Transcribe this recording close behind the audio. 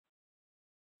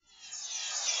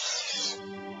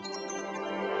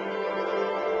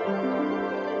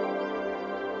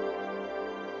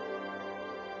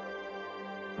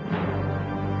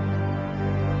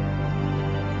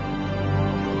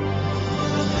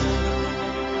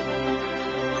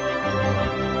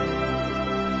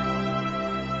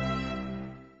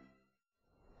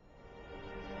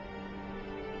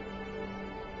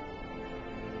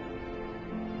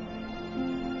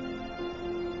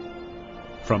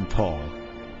From Paul,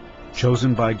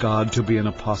 chosen by God to be an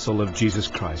apostle of Jesus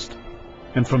Christ,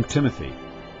 and from Timothy,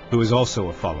 who is also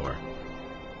a follower.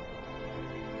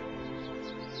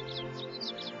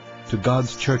 To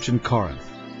God's church in Corinth,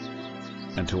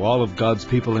 and to all of God's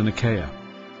people in Achaia,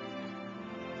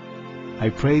 I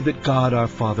pray that God our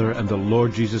Father and the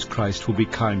Lord Jesus Christ will be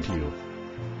kind to you,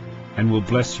 and will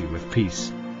bless you with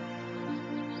peace.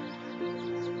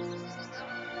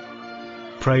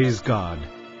 Praise God,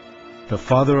 the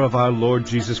Father of our Lord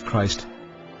Jesus Christ.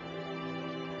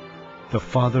 The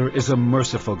Father is a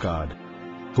merciful God,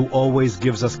 who always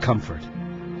gives us comfort.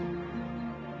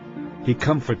 He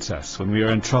comforts us when we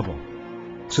are in trouble,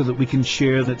 so that we can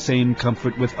share that same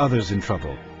comfort with others in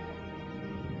trouble.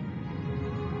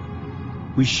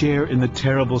 We share in the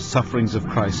terrible sufferings of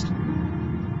Christ,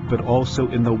 but also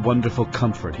in the wonderful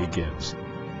comfort He gives.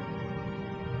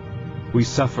 We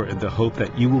suffer in the hope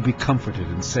that you will be comforted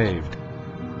and saved.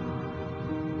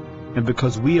 And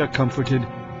because we are comforted,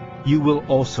 you will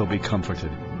also be comforted,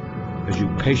 as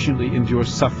you patiently endure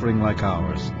suffering like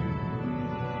ours.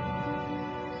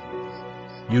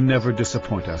 You never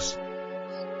disappoint us.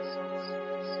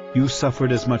 You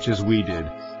suffered as much as we did,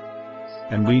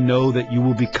 and we know that you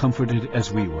will be comforted as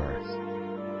we were.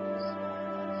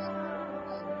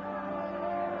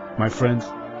 My friends,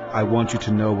 I want you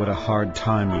to know what a hard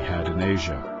time we had in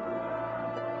Asia.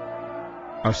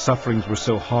 Our sufferings were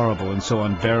so horrible and so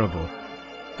unbearable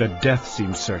that death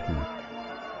seemed certain.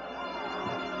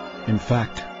 In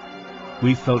fact,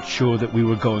 we felt sure that we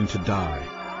were going to die.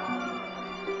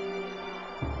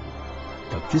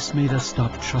 But this made us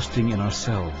stop trusting in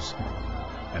ourselves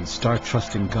and start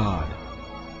trusting God,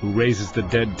 who raises the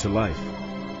dead to life.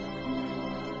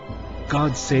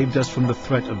 God saved us from the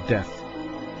threat of death,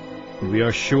 and we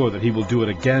are sure that He will do it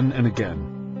again and again.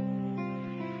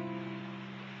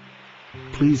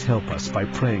 Please help us by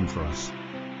praying for us.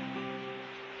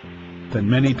 Then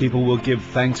many people will give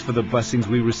thanks for the blessings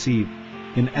we receive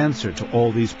in answer to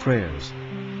all these prayers.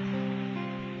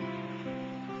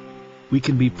 We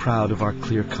can be proud of our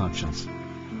clear conscience.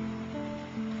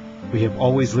 We have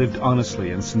always lived honestly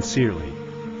and sincerely,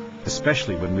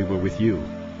 especially when we were with you.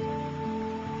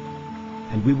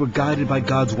 And we were guided by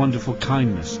God's wonderful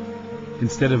kindness,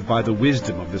 instead of by the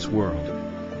wisdom of this world.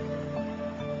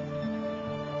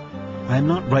 I am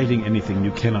not writing anything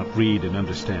you cannot read and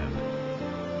understand.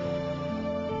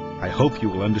 I hope you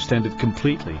will understand it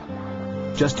completely,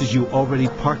 just as you already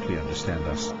partly understand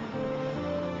us.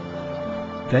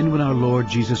 Then when our Lord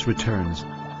Jesus returns,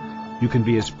 you can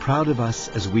be as proud of us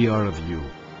as we are of you.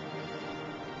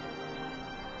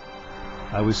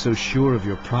 I was so sure of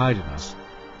your pride in us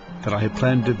that I had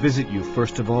planned to visit you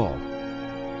first of all.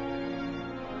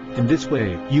 In this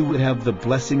way, you would have the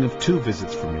blessing of 2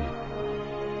 visits from me.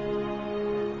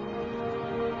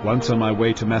 Once on my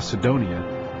way to Macedonia,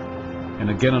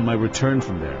 and again on my return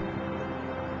from there.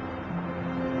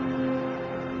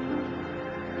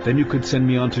 Then you could send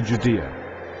me on to Judea.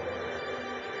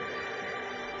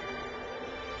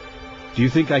 Do you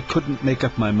think I couldn't make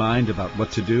up my mind about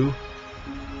what to do?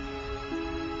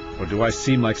 Or do I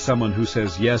seem like someone who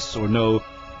says yes or no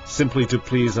simply to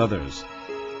please others?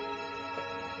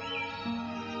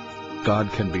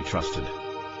 God can be trusted,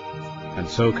 and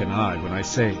so can I when I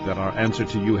say that our answer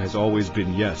to you has always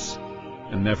been yes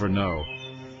and never no.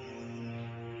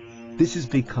 This is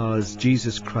because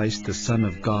Jesus Christ, the Son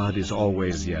of God, is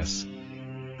always yes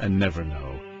and never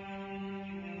no.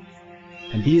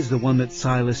 And He is the one that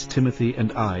Silas, Timothy,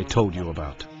 and I told you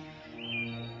about.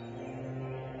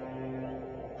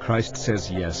 Christ says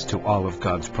yes to all of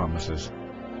God's promises.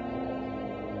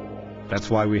 That's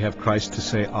why we have Christ to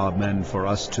say Amen for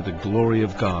us to the glory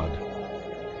of God.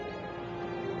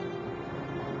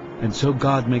 And so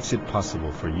God makes it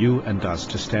possible for you and us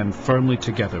to stand firmly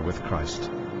together with Christ.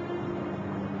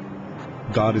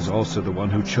 God is also the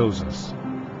one who chose us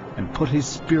and put His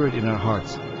Spirit in our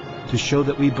hearts to show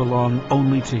that we belong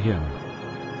only to Him.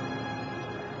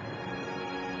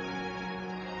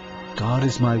 God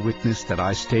is my witness that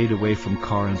I stayed away from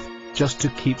Corinth just to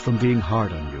keep from being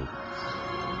hard on you.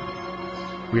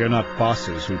 We are not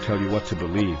bosses who tell you what to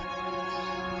believe.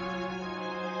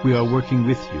 We are working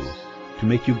with you to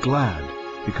make you glad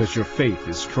because your faith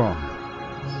is strong.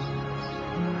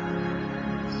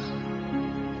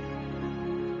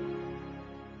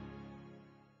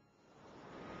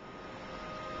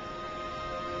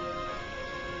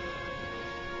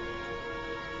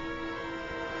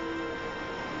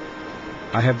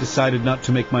 I have decided not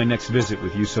to make my next visit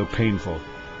with you so painful.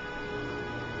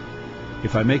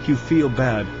 If I make you feel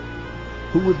bad,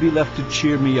 who would be left to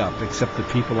cheer me up except the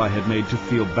people I had made to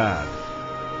feel bad?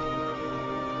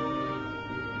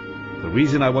 The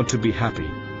reason I want to be happy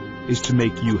is to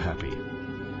make you happy.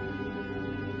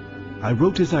 I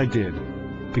wrote as I did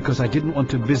because I didn't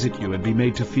want to visit you and be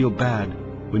made to feel bad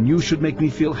when you should make me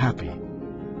feel happy.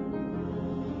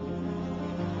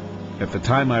 At the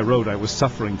time I wrote, I was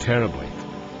suffering terribly.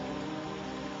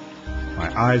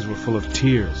 My eyes were full of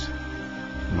tears,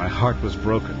 and my heart was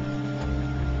broken.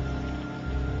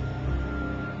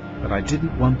 But I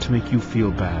didn't want to make you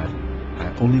feel bad.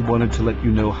 I only wanted to let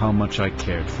you know how much I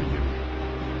cared for you.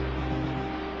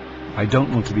 I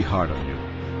don't want to be hard on you.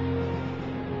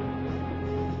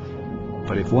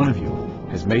 But if one of you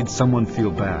has made someone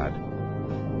feel bad,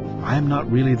 I am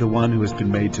not really the one who has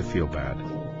been made to feel bad.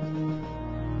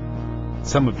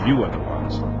 Some of you are the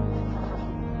ones.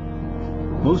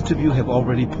 Most of you have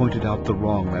already pointed out the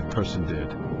wrong that person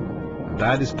did, and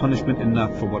that is punishment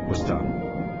enough for what was done.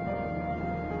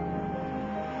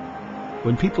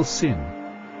 When people sin,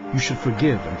 you should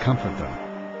forgive and comfort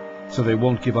them, so they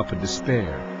won't give up in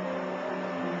despair.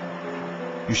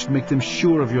 You should make them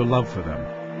sure of your love for them.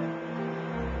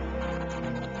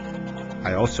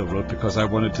 I also wrote because I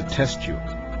wanted to test you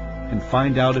and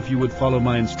find out if you would follow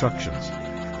my instructions.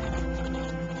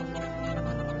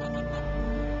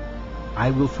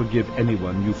 I will forgive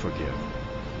anyone you forgive.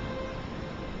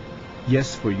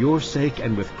 Yes, for your sake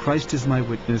and with Christ as my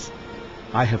witness,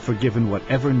 I have forgiven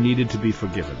whatever needed to be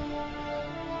forgiven.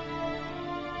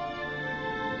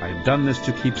 I have done this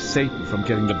to keep Satan from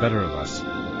getting the better of us.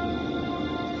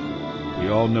 We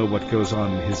all know what goes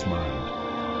on in his mind.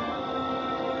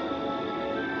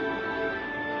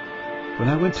 When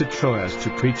I went to Troas to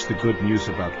preach the good news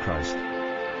about Christ,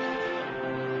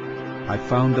 I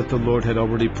found that the Lord had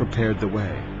already prepared the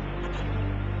way.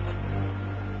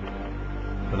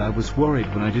 But I was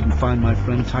worried when I didn't find my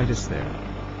friend Titus there.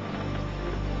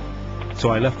 So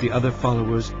I left the other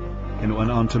followers and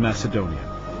went on to Macedonia.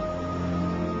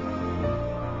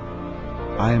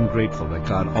 I am grateful that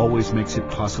God always makes it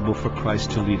possible for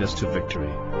Christ to lead us to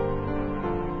victory.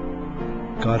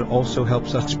 God also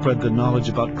helps us spread the knowledge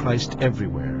about Christ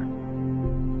everywhere.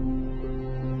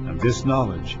 And this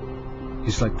knowledge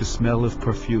is like the smell of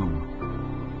perfume.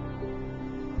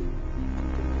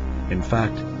 In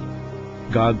fact,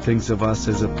 God thinks of us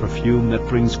as a perfume that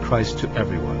brings Christ to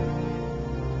everyone.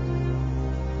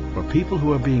 For people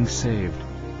who are being saved,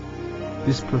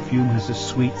 this perfume has a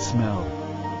sweet smell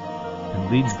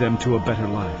and leads them to a better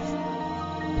life.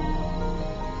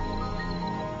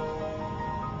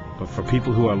 But for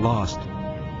people who are lost,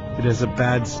 it has a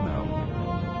bad smell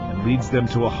and leads them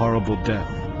to a horrible death.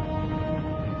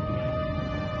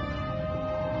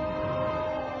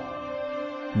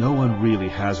 No one really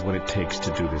has what it takes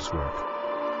to do this work.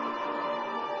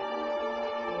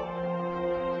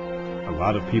 A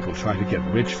lot of people try to get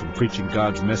rich from preaching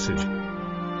God's message.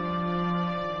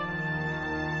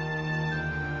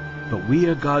 But we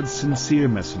are God's sincere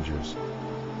messengers.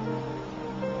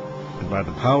 And by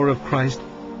the power of Christ,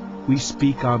 we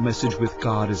speak our message with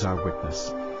God as our witness.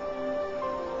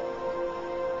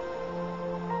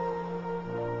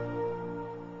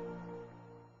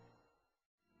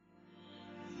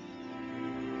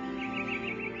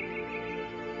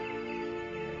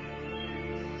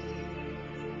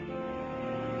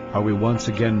 Are we once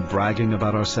again bragging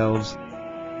about ourselves?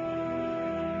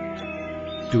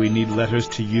 Do we need letters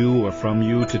to you or from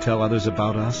you to tell others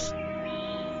about us?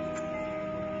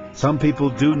 Some people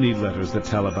do need letters that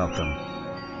tell about them.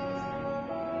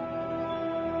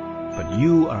 But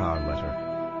you are our letter,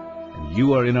 and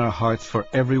you are in our hearts for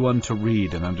everyone to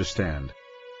read and understand.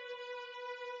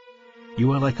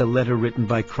 You are like a letter written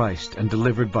by Christ and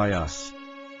delivered by us.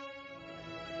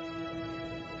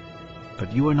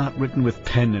 But you are not written with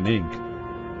pen and ink,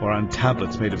 or on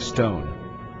tablets made of stone.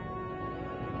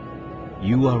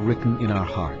 You are written in our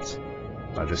hearts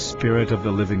by the Spirit of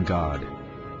the living God.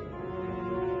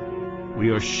 We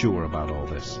are sure about all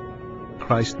this.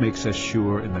 Christ makes us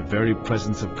sure in the very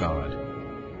presence of God.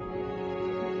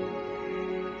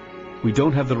 We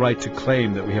don't have the right to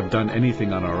claim that we have done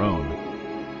anything on our own.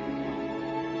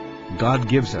 God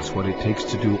gives us what it takes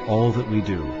to do all that we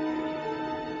do.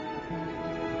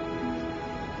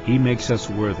 He makes us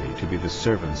worthy to be the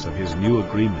servants of His new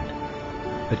agreement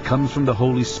that comes from the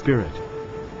Holy Spirit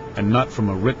and not from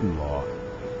a written law.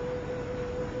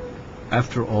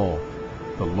 After all,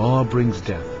 the law brings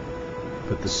death,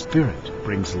 but the Spirit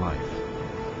brings life.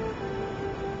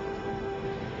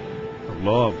 The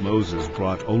law of Moses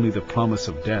brought only the promise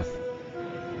of death.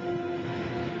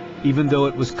 Even though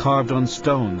it was carved on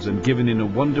stones and given in a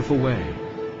wonderful way,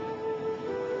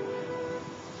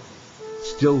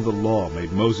 still the law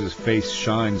made Moses' face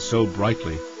shine so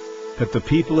brightly that the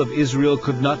people of Israel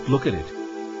could not look at it.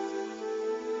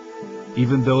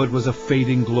 even though it was a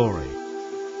fading glory.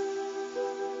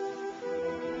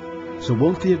 So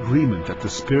won't the agreement that the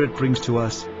Spirit brings to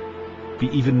us be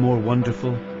even more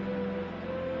wonderful?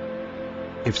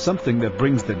 If something that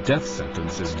brings the death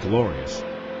sentence is glorious,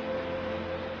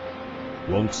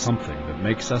 won't something that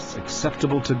makes us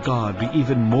acceptable to God be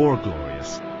even more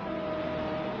glorious?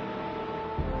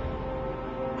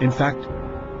 In fact,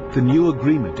 the new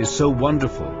agreement is so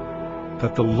wonderful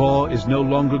that the law is no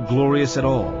longer glorious at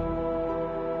all.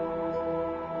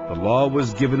 The law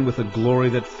was given with a glory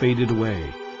that faded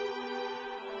away.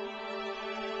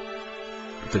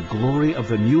 But the glory of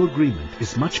the new agreement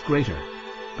is much greater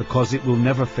because it will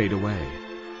never fade away.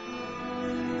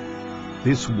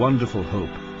 This wonderful hope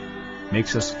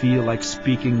makes us feel like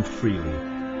speaking freely.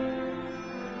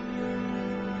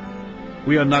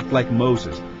 We are not like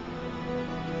Moses.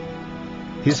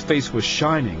 His face was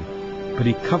shining, but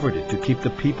he covered it to keep the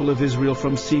people of Israel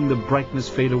from seeing the brightness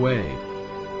fade away.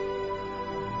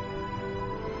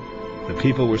 The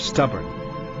people were stubborn,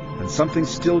 and something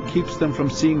still keeps them from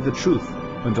seeing the truth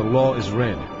when the law is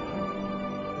read.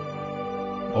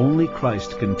 Only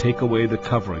Christ can take away the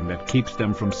covering that keeps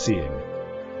them from seeing.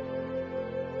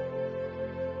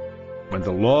 When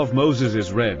the law of Moses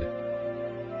is read,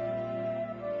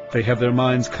 they have their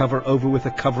minds covered over with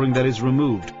a covering that is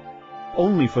removed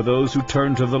only for those who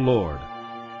turn to the Lord.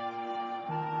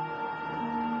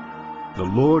 The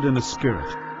Lord and the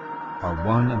Spirit are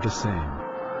one and the same,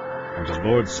 and the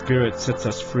Lord's Spirit sets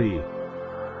us free.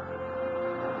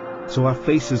 So our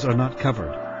faces are not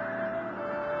covered.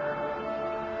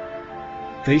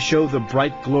 They show the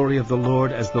bright glory of the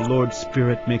Lord as the Lord's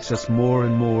Spirit makes us more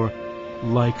and more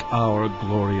like our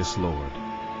glorious Lord.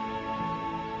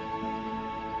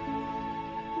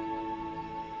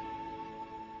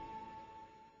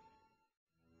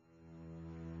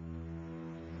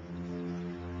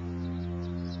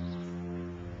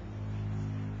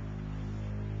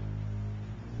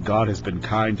 God has been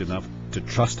kind enough to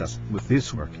trust us with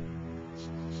this work.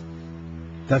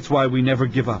 That's why we never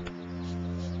give up.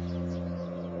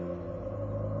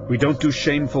 We don't do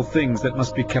shameful things that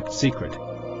must be kept secret.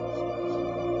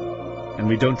 And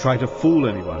we don't try to fool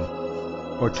anyone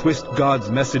or twist God's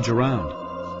message around.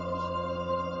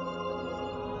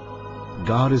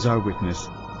 God is our witness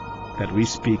that we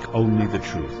speak only the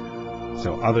truth,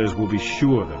 so others will be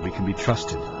sure that we can be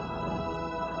trusted.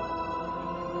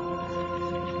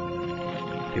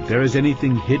 If there is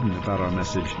anything hidden about our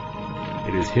message,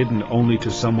 it is hidden only to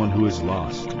someone who is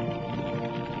lost.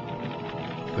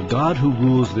 The God who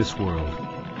rules this world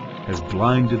has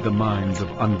blinded the minds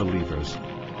of unbelievers.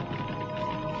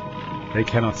 They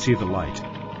cannot see the light,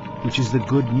 which is the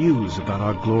good news about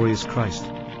our glorious Christ,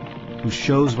 who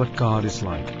shows what God is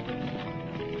like.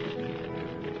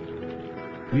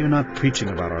 We are not preaching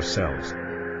about ourselves.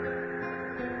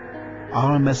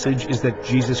 Our message is that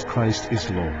Jesus Christ is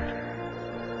Lord.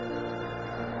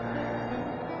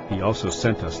 He also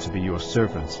sent us to be your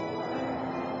servants.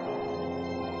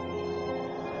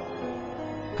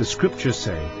 The Scriptures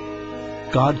say,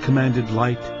 God commanded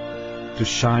light to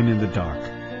shine in the dark.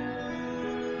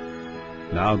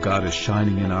 Now God is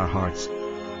shining in our hearts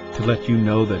to let you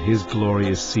know that His glory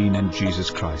is seen in Jesus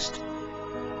Christ.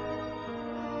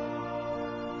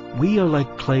 We are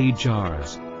like clay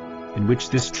jars in which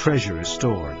this treasure is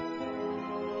stored.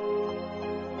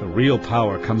 The real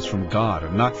power comes from God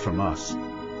and not from us.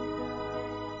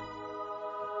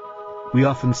 We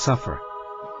often suffer,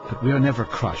 but we are never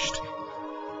crushed.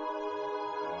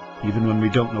 Even when we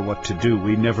don't know what to do,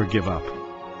 we never give up.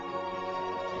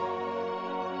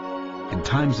 In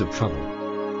times of trouble,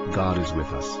 God is with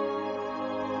us.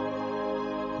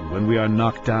 And when we are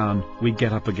knocked down, we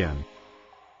get up again.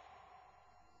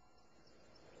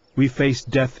 We face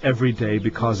death every day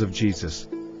because of Jesus.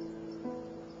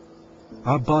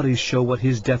 Our bodies show what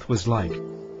His death was like,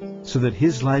 so that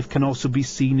His life can also be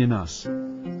seen in us.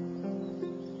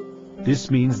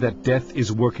 This means that death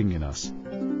is working in us,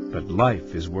 but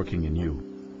life is working in you.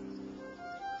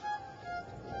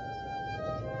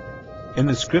 In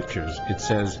the Scriptures, it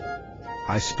says,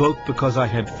 I spoke because I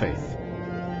had faith.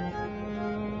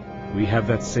 We have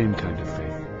that same kind of faith.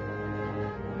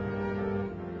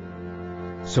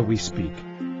 So we speak,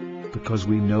 because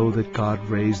we know that God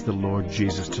raised the Lord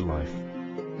Jesus to life.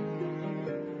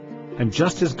 And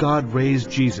just as God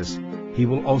raised Jesus, He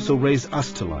will also raise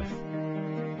us to life.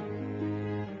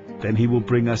 Then He will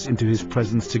bring us into His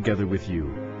presence together with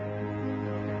you.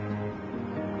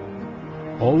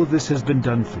 All of this has been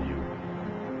done for you,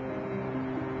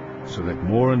 so that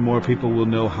more and more people will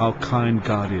know how kind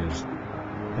God is,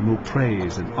 and will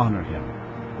praise and honor Him.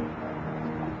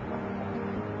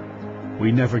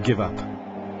 We never give up.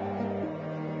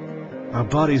 Our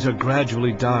bodies are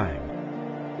gradually dying,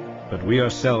 but we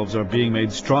ourselves are being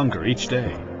made stronger each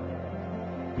day.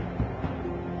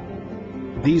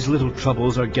 These little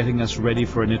troubles are getting us ready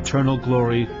for an eternal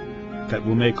glory that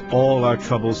will make all our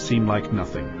troubles seem like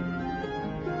nothing.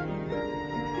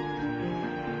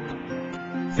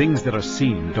 Things that are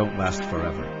seen don't last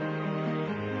forever,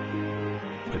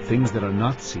 but things that are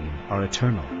not seen are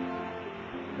eternal.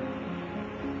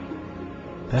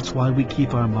 That's why we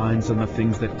keep our minds on the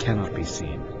things that cannot be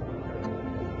seen.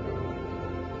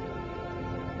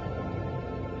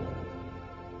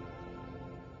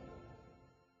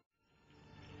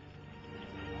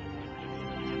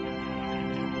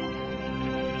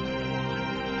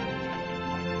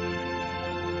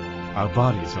 Our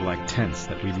bodies are like tents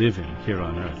that we live in here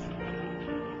on earth.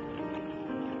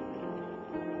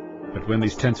 But when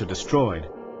these tents are destroyed,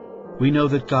 we know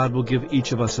that God will give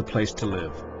each of us a place to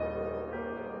live.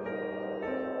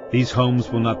 These homes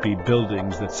will not be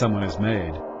buildings that someone has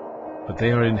made, but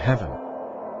they are in heaven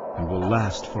and will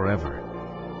last forever.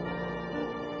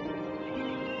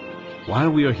 While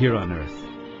we are here on earth,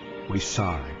 we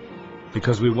sigh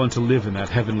because we want to live in that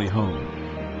heavenly home.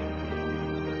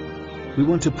 We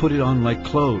want to put it on like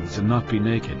clothes and not be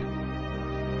naked.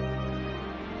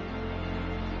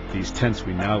 These tents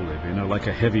we now live in are like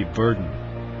a heavy burden,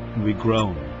 and we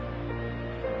groan.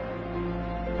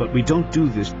 But we don't do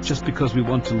this just because we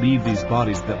want to leave these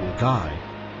bodies that will die.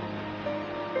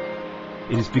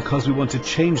 It is because we want to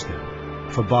change them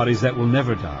for bodies that will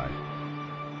never die.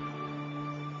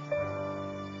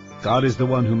 God is the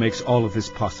one who makes all of this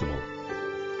possible.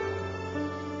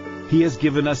 He has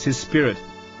given us His Spirit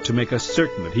to make us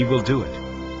certain that He will do it.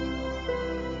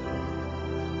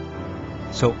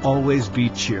 So always be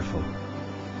cheerful.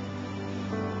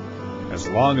 As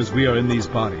long as we are in these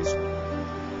bodies,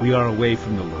 we are away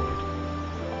from the Lord.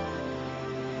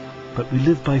 But we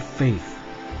live by faith,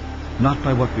 not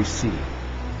by what we see.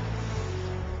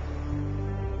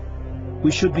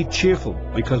 We should be cheerful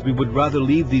because we would rather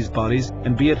leave these bodies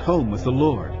and be at home with the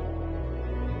Lord.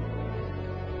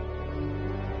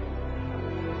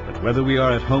 But whether we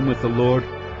are at home with the Lord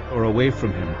or away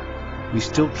from Him, we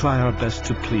still try our best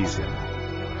to please Him.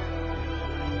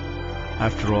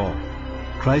 After all,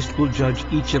 Christ will judge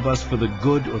each of us for the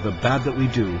good or the bad that we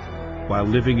do while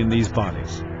living in these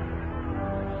bodies.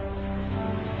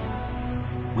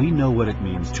 We know what it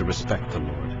means to respect the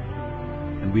Lord,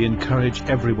 and we encourage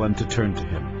everyone to turn to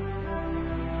Him.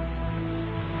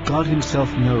 God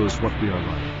Himself knows what we are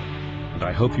like, and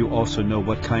I hope you also know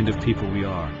what kind of people we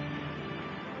are.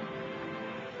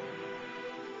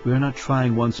 We are not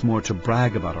trying once more to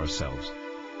brag about ourselves,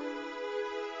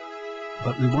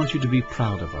 but we want you to be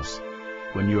proud of us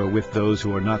when you are with those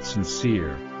who are not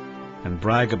sincere and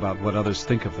brag about what others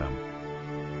think of them.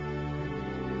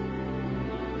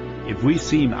 If we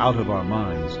seem out of our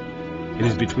minds, it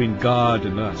is between God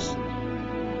and us.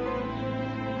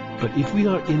 But if we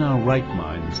are in our right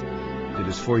minds, it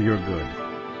is for your good.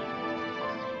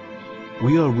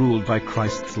 We are ruled by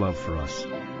Christ's love for us.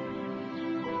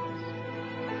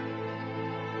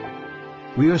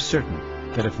 We are certain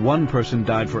that if one person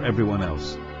died for everyone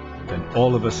else, then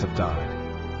all of us have died.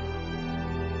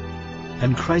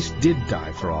 And Christ did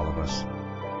die for all of us.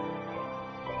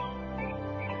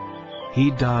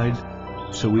 He died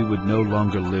so we would no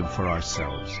longer live for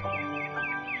ourselves,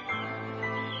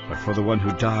 but for the one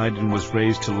who died and was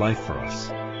raised to life for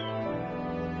us.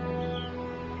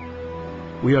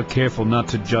 We are careful not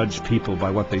to judge people by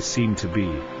what they seem to be.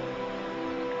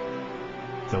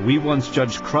 Though we once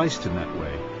judged Christ in that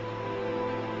way,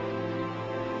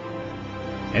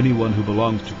 anyone who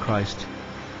belongs to Christ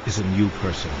is a new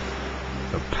person.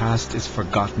 The past is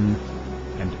forgotten,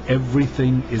 and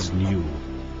everything is new.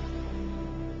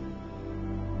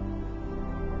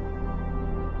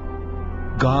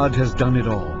 God has done it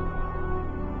all.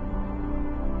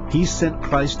 He sent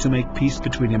Christ to make peace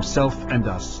between Himself and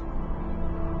us.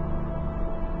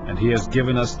 And He has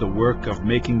given us the work of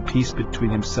making peace between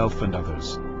Himself and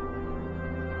others.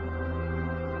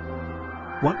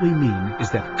 What we mean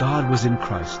is that God was in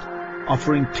Christ,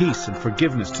 offering peace and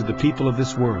forgiveness to the people of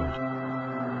this world.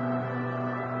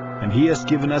 And He has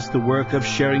given us the work of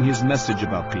sharing His message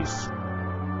about peace.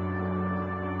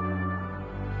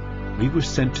 We were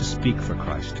sent to speak for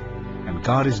Christ, and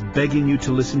God is begging you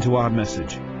to listen to our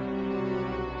message.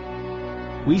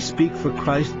 We speak for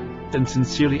Christ and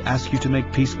sincerely ask you to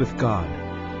make peace with God.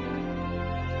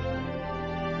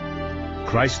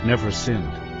 Christ never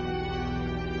sinned,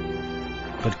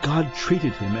 but God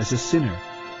treated Him as a sinner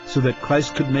so that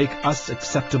Christ could make us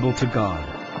acceptable to God.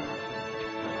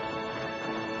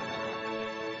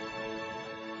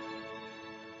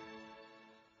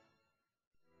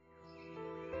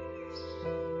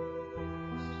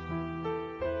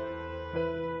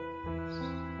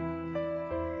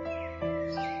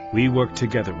 We work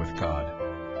together with God,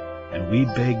 and we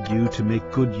beg you to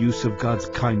make good use of God's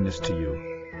kindness to you.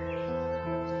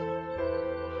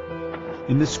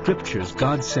 In the Scriptures,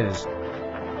 God says,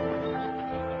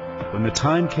 "When the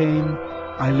time came,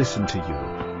 I listened to you,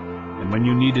 and when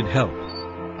you needed help,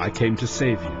 I came to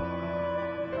save you."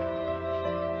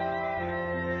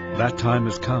 That time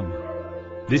has come.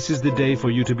 This is the day for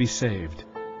you to be saved.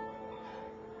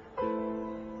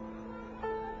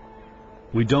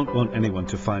 We don't want anyone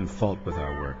to find fault with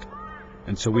our work,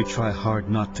 and so we try hard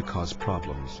not to cause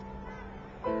problems.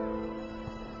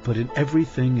 But in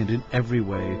everything and in every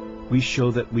way, we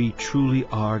show that we truly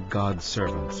are God's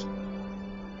servants.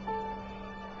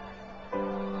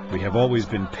 We have always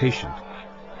been patient,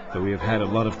 though we have had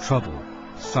a lot of trouble,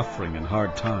 suffering, and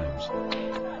hard times.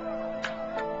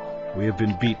 We have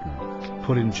been beaten,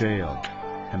 put in jail,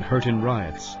 and hurt in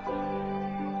riots.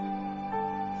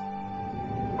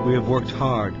 We have worked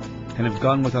hard and have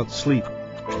gone without sleep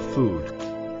or food.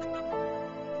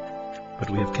 But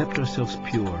we have kept ourselves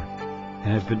pure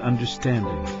and have been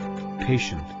understanding,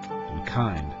 patient, and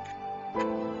kind.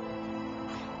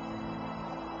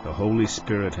 The Holy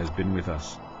Spirit has been with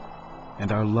us,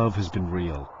 and our love has been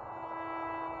real.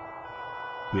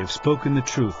 We have spoken the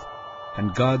truth,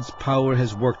 and God's power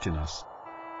has worked in us.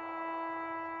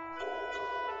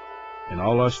 In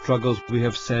all our struggles, we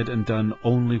have said and done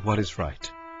only what is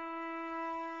right.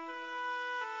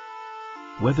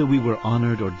 Whether we were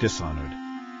honored or dishonored,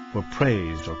 or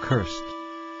praised or cursed,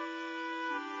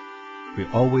 we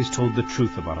always told the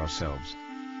truth about ourselves.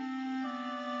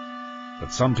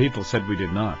 But some people said we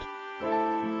did not.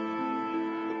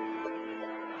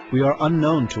 We are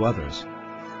unknown to others,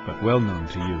 but well known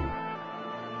to you.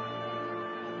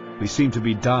 We seem to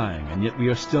be dying, and yet we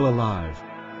are still alive.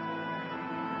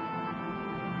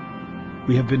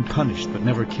 We have been punished, but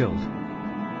never killed.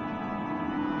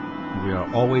 We are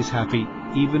always happy,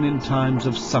 even in times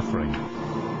of suffering.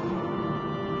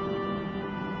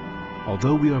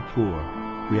 Although we are poor,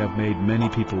 we have made many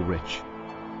people rich.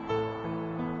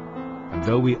 And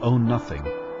though we own nothing,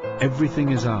 everything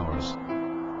is ours.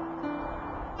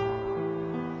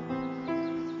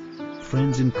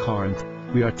 Friends in Corinth,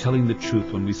 we are telling the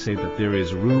truth when we say that there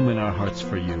is room in our hearts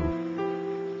for you.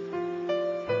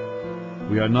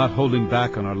 We are not holding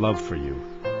back on our love for you,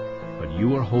 but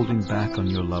you are holding back on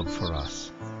your love for us.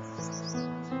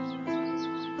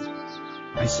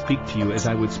 I speak to you as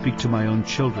I would speak to my own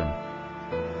children.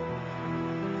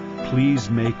 Please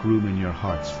make room in your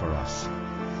hearts for us.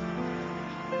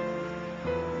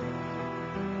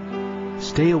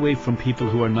 Stay away from people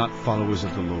who are not followers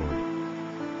of the Lord.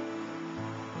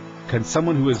 Can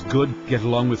someone who is good get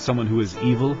along with someone who is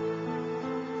evil?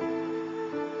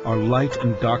 Are light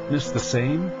and darkness the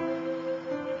same?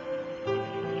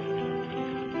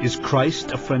 Is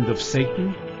Christ a friend of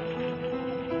Satan?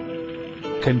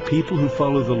 Can people who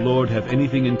follow the Lord have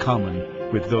anything in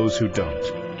common with those who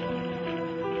don't?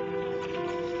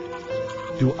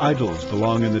 Do idols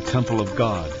belong in the temple of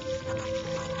God?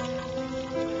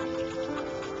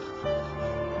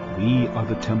 We are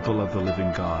the temple of the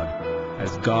living God,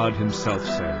 as God himself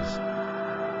says.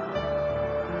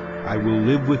 I will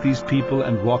live with these people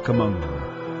and walk among them.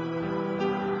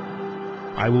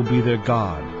 I will be their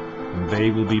God, and they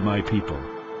will be my people.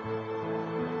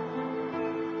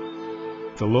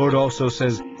 The Lord also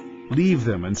says, leave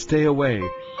them and stay away.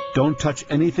 Don't touch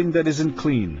anything that isn't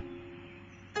clean.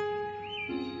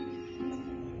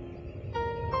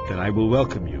 Then I will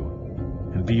welcome you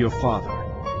and be your father.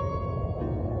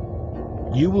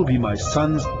 You will be my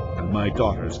sons and my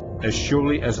daughters, as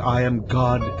surely as I am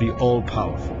God the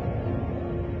All-Powerful.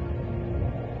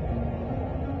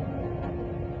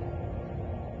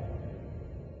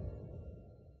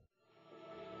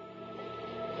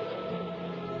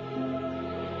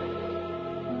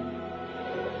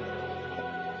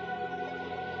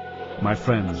 My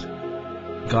friends,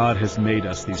 God has made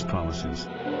us these promises.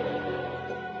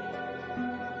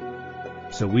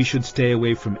 So we should stay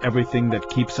away from everything that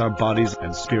keeps our bodies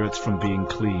and spirits from being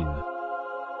clean.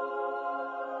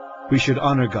 We should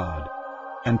honor God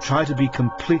and try to be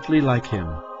completely like Him.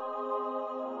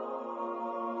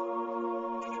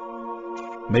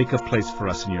 Make a place for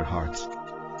us in your hearts.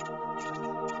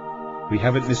 We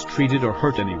haven't mistreated or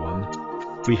hurt anyone.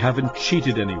 We haven't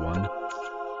cheated anyone.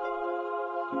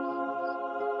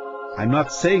 I'm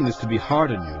not saying this to be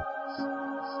hard on you.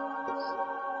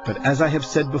 But as I have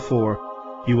said before,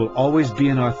 you will always be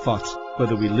in our thoughts,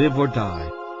 whether we live or die.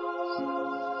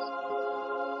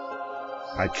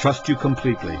 I trust you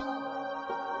completely.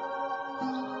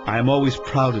 I am always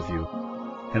proud of you,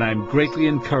 and I am greatly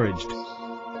encouraged.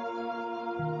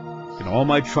 In all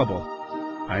my trouble,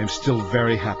 I am still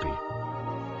very happy.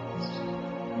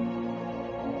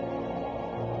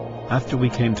 After we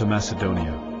came to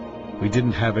Macedonia, we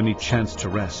didn't have any chance to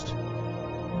rest.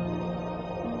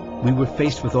 We were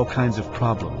faced with all kinds of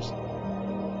problems.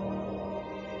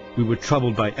 We were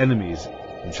troubled by enemies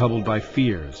and troubled by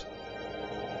fears.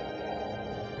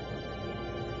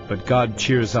 But God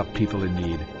cheers up people in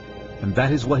need, and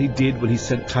that is what He did when He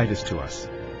sent Titus to us.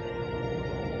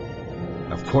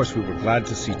 Of course, we were glad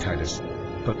to see Titus,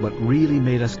 but what really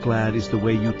made us glad is the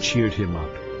way you cheered him up.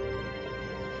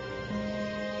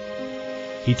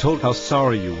 He told how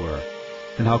sorry you were,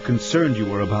 and how concerned you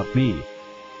were about me,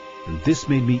 and this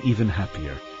made me even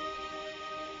happier.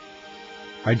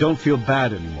 I don't feel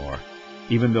bad anymore,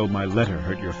 even though my letter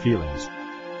hurt your feelings.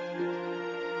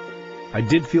 I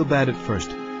did feel bad at first,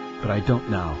 but I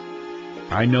don't now.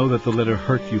 I know that the letter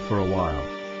hurt you for a while.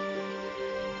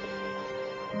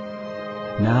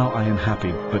 Now I am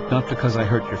happy, but not because I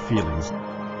hurt your feelings.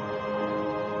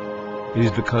 It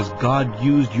is because God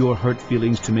used your hurt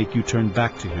feelings to make you turn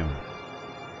back to Him.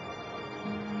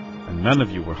 And none of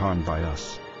you were harmed by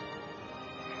us.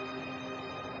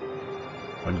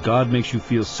 When God makes you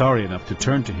feel sorry enough to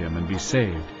turn to Him and be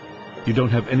saved, you don't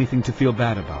have anything to feel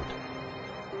bad about.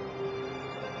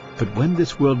 But when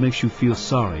this world makes you feel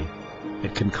sorry,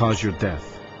 it can cause your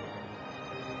death.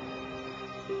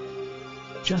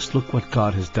 Just look what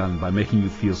God has done by making you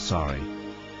feel sorry.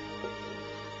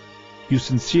 You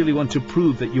sincerely want to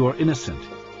prove that you are innocent.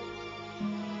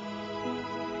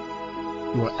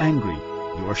 You are angry.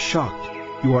 You are shocked.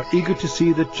 You are eager to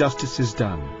see that justice is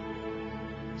done.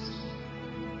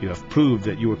 You have proved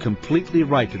that you are completely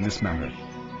right in this matter.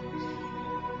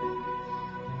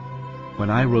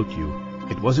 When I wrote you,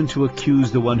 it wasn't to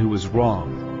accuse the one who was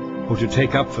wrong, or to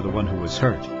take up for the one who was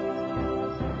hurt.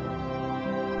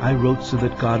 I wrote so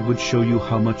that God would show you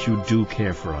how much you do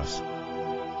care for us.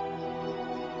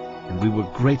 And we were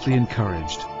greatly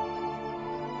encouraged.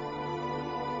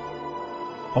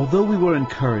 Although we were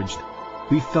encouraged,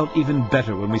 we felt even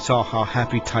better when we saw how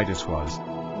happy Titus was,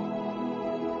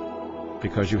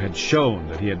 because you had shown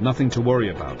that he had nothing to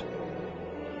worry about.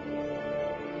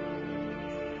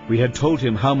 We had told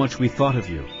him how much we thought of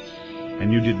you,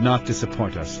 and you did not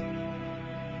disappoint us.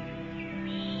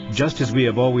 Just as we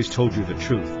have always told you the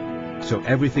truth, so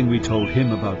everything we told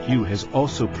him about you has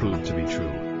also proved to be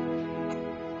true.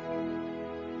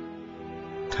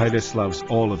 Titus loves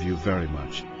all of you very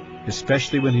much,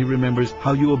 especially when he remembers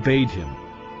how you obeyed him,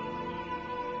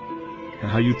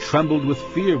 and how you trembled with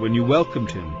fear when you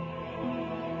welcomed him.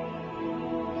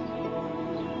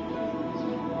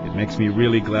 It makes me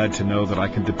really glad to know that I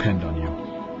can depend on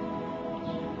you.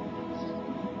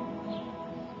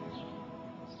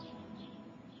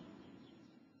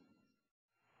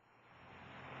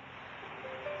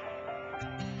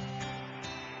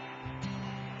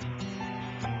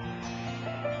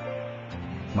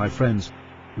 My friends,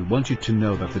 we want you to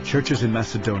know that the churches in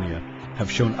Macedonia have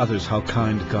shown others how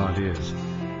kind God is.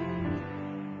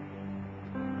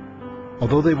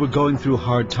 Although they were going through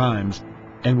hard times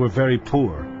and were very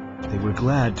poor, they were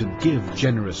glad to give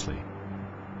generously.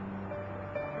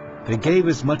 They gave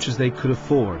as much as they could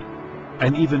afford,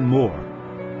 and even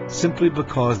more, simply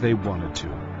because they wanted to.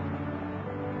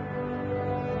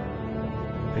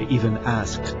 They even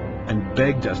asked and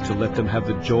begged us to let them have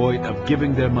the joy of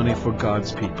giving their money for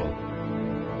God's people.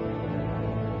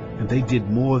 And they did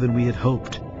more than we had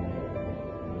hoped.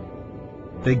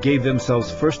 They gave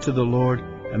themselves first to the Lord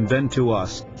and then to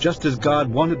us, just as God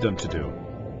wanted them to do.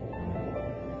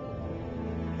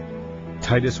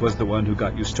 Titus was the one who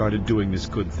got you started doing this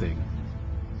good thing.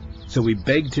 So we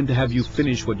begged him to have you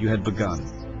finish what you had begun.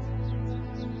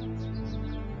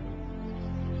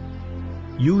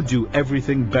 You do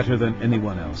everything better than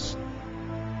anyone else.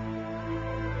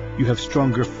 You have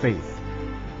stronger faith.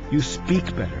 You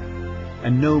speak better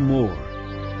and know more.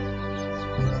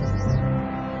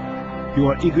 You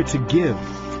are eager to give,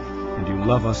 and you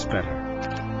love us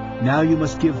better. Now you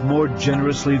must give more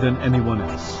generously than anyone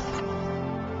else.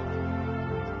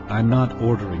 I'm not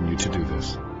ordering you to do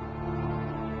this.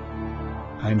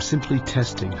 I am simply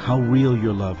testing how real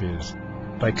your love is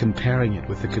by comparing it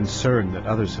with the concern that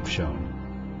others have shown.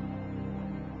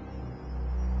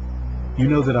 You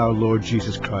know that our Lord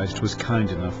Jesus Christ was kind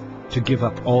enough to give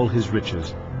up all his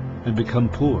riches and become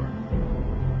poor,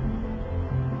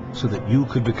 so that you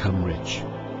could become rich.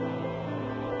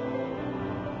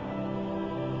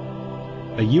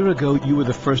 A year ago, you were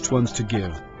the first ones to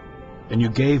give, and you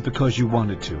gave because you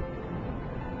wanted to.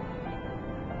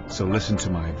 So listen to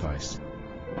my advice.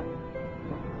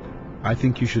 I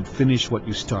think you should finish what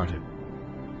you started.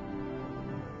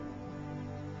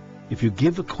 If you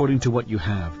give according to what you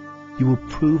have, you will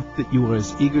prove that you are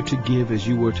as eager to give as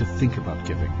you were to think about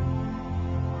giving.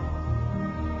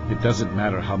 It doesn't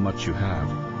matter how much you have.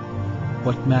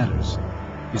 What matters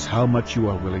is how much you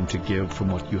are willing to give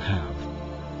from what you have.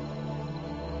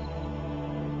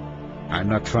 I'm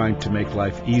not trying to make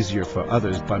life easier for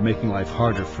others by making life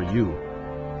harder for you.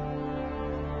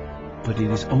 But it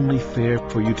is only fair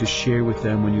for you to share with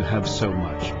them when you have so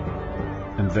much,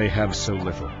 and they have so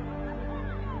little.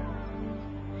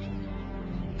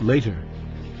 Later,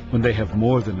 when they have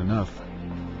more than enough,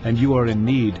 and you are in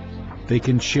need, they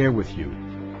can share with you.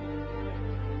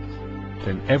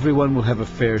 Then everyone will have a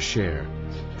fair share,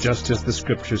 just as the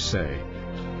Scriptures say.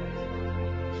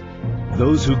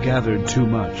 Those who gathered too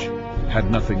much had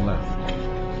nothing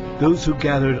left. Those who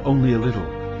gathered only a little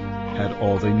had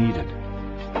all they needed.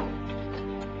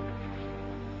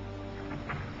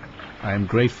 I am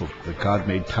grateful that God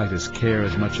made Titus care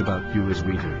as much about you as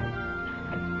we do.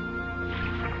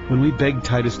 When we begged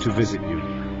Titus to visit you,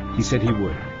 he said he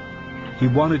would. He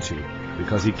wanted to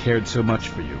because he cared so much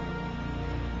for you.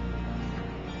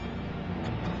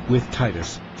 With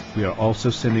Titus, we are also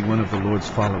sending one of the Lord's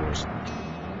followers,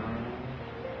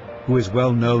 who is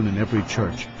well known in every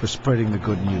church for spreading the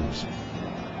good news.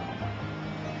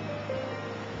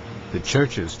 The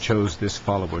churches chose this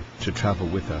follower to travel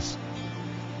with us,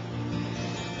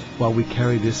 while we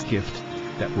carry this gift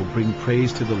that will bring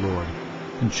praise to the Lord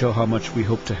and show how much we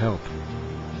hope to help.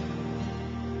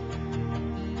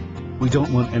 We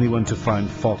don't want anyone to find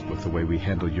fault with the way we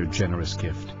handle your generous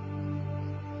gift.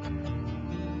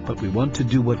 But we want to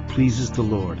do what pleases the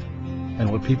Lord and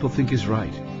what people think is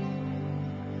right.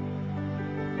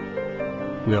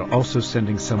 We are also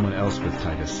sending someone else with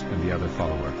Titus and the other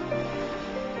follower.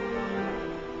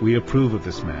 We approve of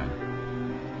this man.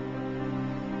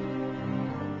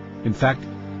 In fact,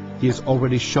 he has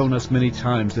already shown us many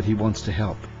times that he wants to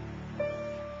help.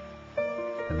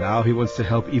 And now he wants to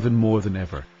help even more than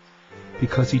ever,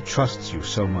 because he trusts you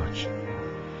so much.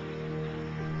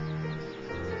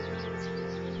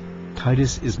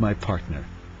 Titus is my partner,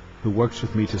 who works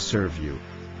with me to serve you.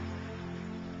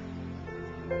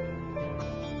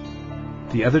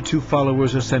 The other two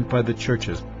followers are sent by the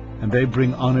churches, and they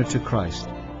bring honor to Christ.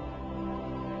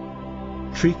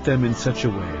 Treat them in such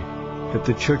a way that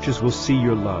the churches will see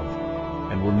your love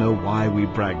and will know why we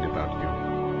bragged about you.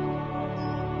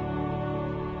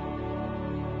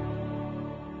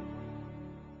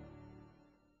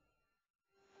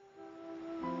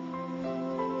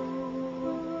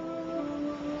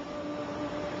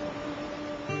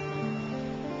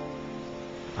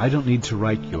 I don't need to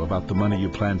write you about the money you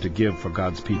plan to give for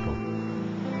God's people.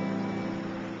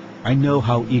 I know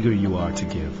how eager you are to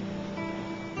give.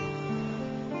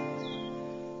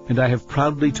 And I have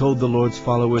proudly told the Lord's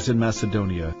followers in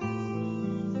Macedonia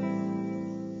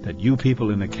that you people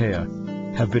in Achaia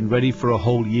have been ready for a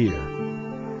whole year.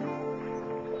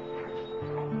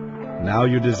 Now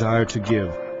your desire to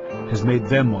give has made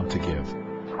them want to give.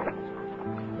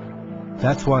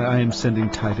 That's why I am sending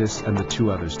Titus and the two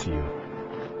others to you.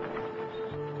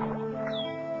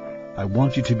 I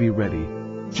want you to be ready,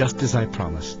 just as I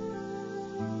promised.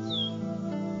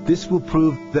 This will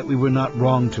prove that we were not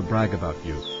wrong to brag about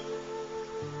you.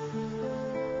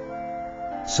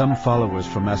 Some followers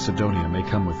from Macedonia may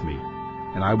come with me,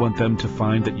 and I want them to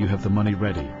find that you have the money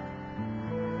ready.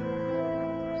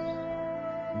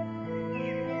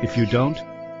 If you don't,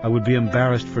 I would be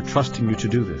embarrassed for trusting you to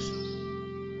do this.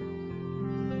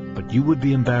 But you would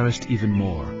be embarrassed even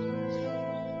more.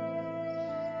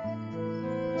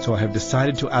 So I have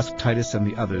decided to ask Titus and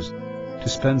the others to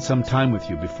spend some time with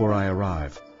you before I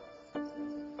arrive.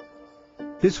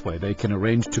 This way they can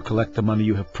arrange to collect the money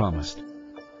you have promised.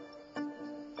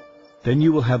 Then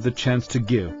you will have the chance to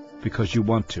give because you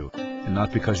want to, and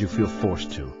not because you feel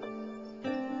forced to.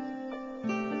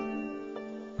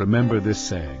 Remember this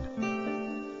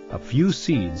saying: a few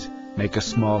seeds make a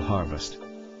small harvest,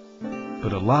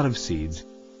 but a lot of seeds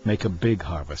make a big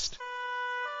harvest.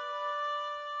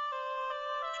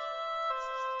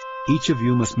 Each of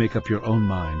you must make up your own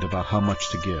mind about how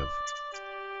much to give.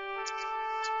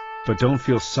 But don't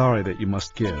feel sorry that you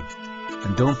must give,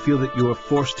 and don't feel that you are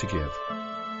forced to give.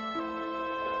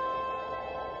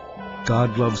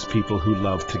 God loves people who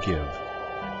love to give.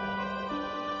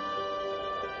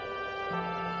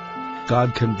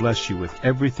 God can bless you with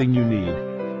everything you need,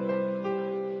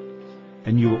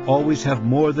 and you will always have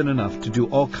more than enough to do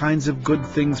all kinds of good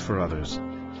things for others.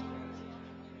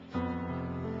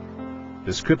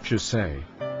 The Scriptures say,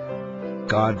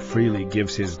 God freely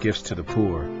gives his gifts to the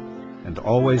poor, and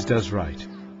always does right.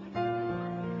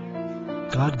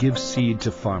 God gives seed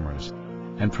to farmers,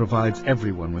 and provides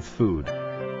everyone with food.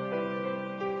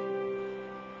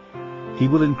 He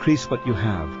will increase what you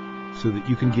have, so that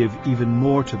you can give even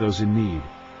more to those in need.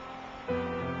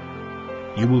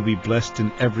 You will be blessed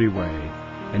in every way,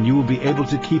 and you will be able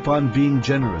to keep on being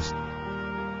generous.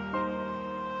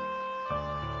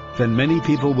 Then many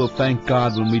people will thank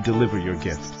God when we deliver your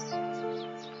gift.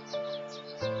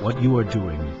 What you are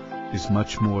doing is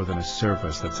much more than a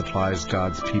service that supplies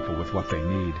God's people with what they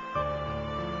need.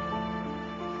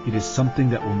 It is something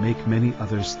that will make many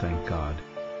others thank God.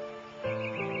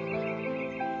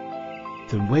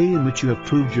 The way in which you have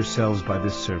proved yourselves by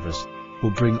this service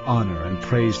will bring honor and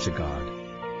praise to God.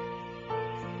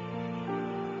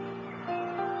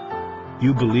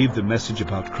 You believed the message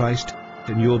about Christ,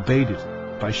 and you obeyed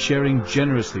it by sharing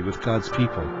generously with God's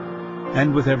people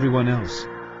and with everyone else.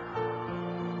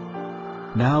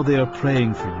 Now they are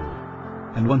praying for you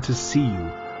and want to see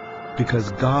you,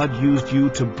 because God used you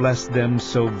to bless them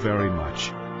so very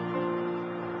much.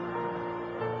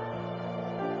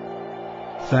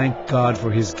 Thank God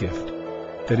for His gift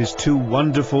that is too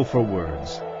wonderful for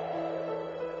words.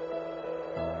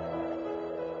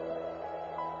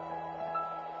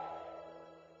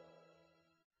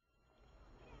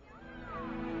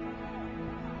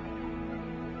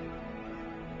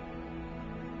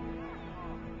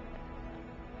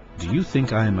 Do you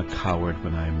think I am a coward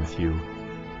when I am with you,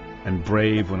 and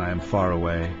brave when I am far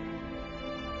away?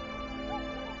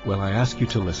 Well, I ask you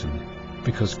to listen,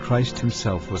 because Christ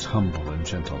Himself was humble and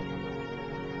gentle.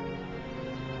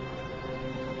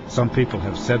 Some people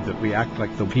have said that we act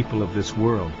like the people of this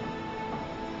world.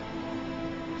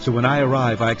 So when I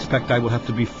arrive, I expect I will have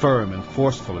to be firm and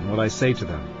forceful in what I say to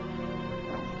them.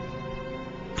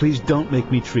 Please don't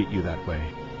make me treat you that way.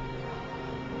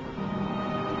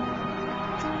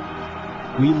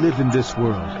 We live in this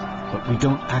world, but we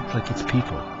don't act like its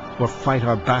people, or fight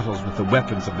our battles with the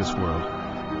weapons of this world.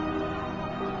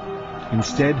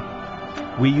 Instead,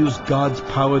 we use God's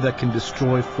power that can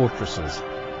destroy fortresses.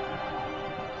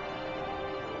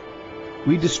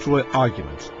 We destroy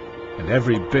arguments and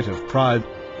every bit of pride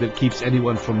that keeps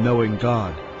anyone from knowing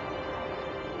God.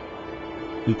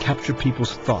 We capture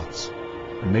people's thoughts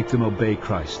and make them obey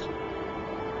Christ.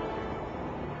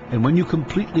 And when you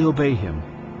completely obey Him,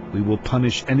 we will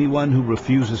punish anyone who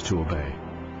refuses to obey.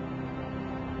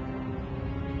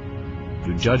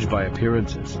 You judge by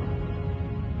appearances.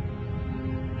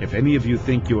 If any of you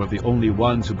think you are the only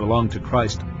ones who belong to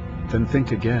Christ, then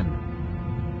think again.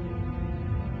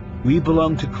 We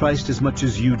belong to Christ as much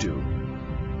as you do.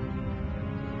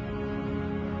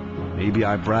 Maybe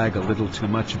I brag a little too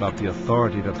much about the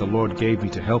authority that the Lord gave me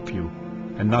to help you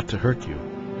and not to hurt you.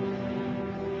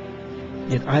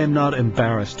 Yet I am not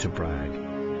embarrassed to brag.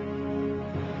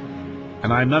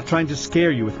 And I am not trying to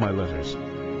scare you with my letters.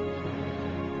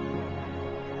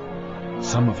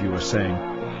 Some of you are saying,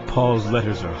 Paul's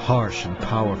letters are harsh and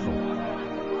powerful.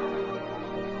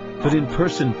 But in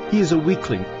person, he is a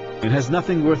weakling and has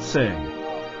nothing worth saying.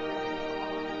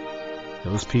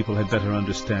 Those people had better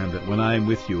understand that when I am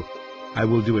with you, I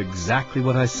will do exactly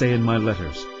what I say in my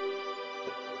letters.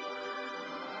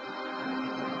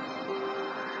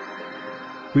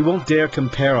 We won't dare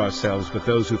compare ourselves with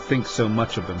those who think so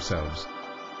much of themselves.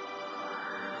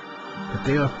 But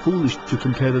they are foolish to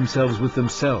compare themselves with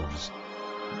themselves.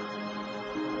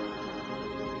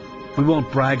 We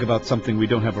won't brag about something we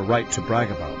don't have a right to brag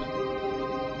about.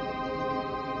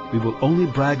 We will only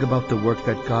brag about the work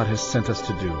that God has sent us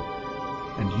to do,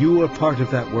 and you are part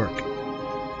of that work.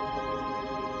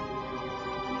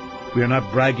 We are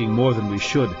not bragging more than we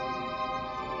should.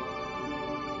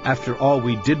 After all,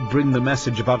 we did bring the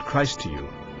message about Christ to you.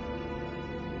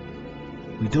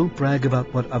 We don't brag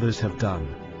about what others have done,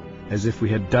 as if we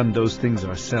had done those things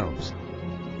ourselves.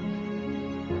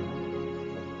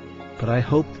 But I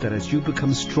hope that as you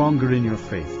become stronger in your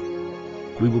faith,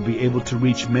 we will be able to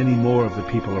reach many more of the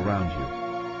people around you.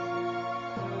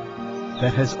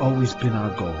 That has always been our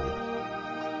goal.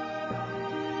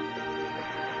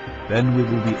 Then we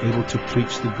will be able to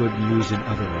preach the good news in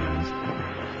other lands,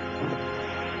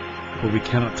 where we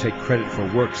cannot take credit for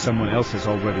work someone else has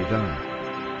already done.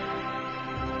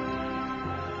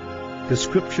 The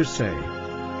Scriptures say,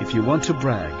 if you want to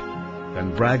brag,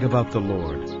 then brag about the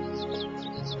Lord.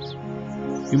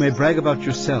 You may brag about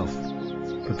yourself,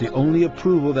 but the only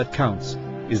approval that counts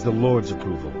is the Lord's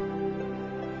approval.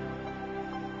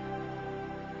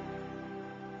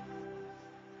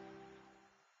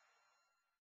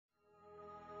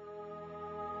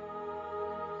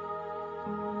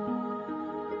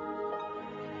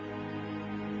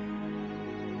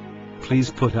 Please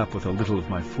put up with a little of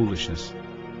my foolishness.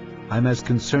 I'm as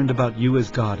concerned about you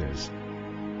as God is.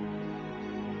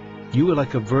 You were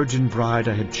like a virgin bride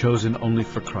I had chosen only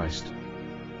for Christ.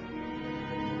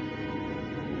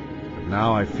 But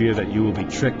now I fear that you will be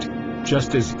tricked,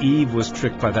 just as Eve was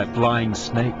tricked by that lying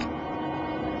snake.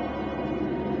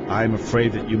 I am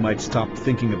afraid that you might stop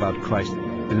thinking about Christ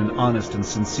in an honest and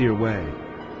sincere way.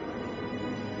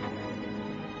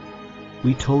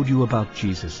 We told you about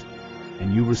Jesus,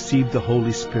 and you received the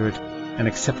Holy Spirit and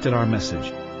accepted our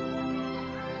message.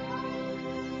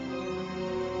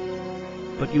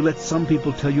 But you let some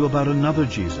people tell you about another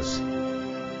Jesus.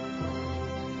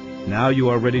 Now you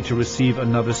are ready to receive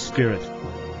another spirit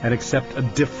and accept a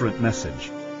different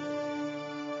message.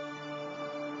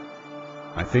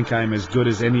 I think I am as good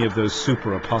as any of those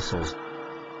super apostles.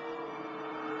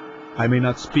 I may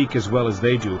not speak as well as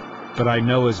they do, but I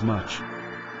know as much.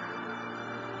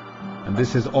 And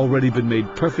this has already been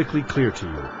made perfectly clear to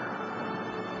you.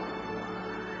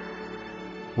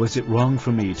 Was it wrong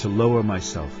for me to lower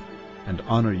myself and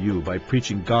honor you by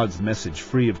preaching God's message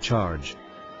free of charge?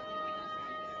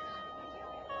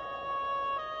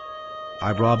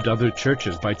 I robbed other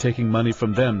churches by taking money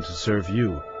from them to serve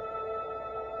you.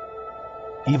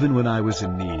 Even when I was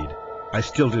in need, I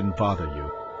still didn't bother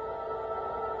you.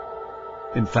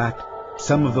 In fact,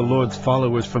 some of the Lord's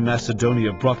followers from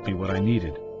Macedonia brought me what I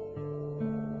needed.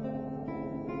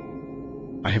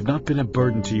 I have not been a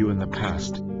burden to you in the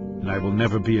past, and I will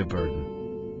never be a burden.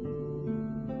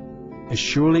 As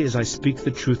surely as I speak the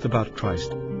truth about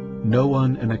Christ, no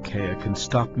one in Achaia can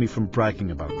stop me from bragging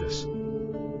about this.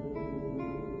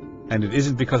 And it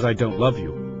isn't because I don't love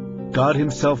you. God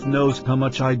Himself knows how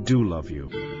much I do love you.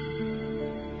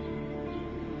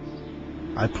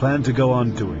 I plan to go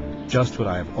on doing just what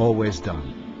I have always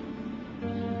done.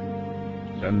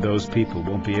 Then those people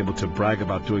won't be able to brag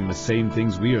about doing the same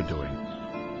things we are doing.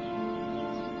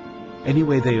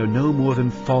 Anyway, they are no more than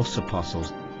false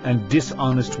apostles and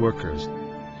dishonest workers.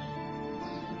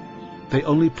 They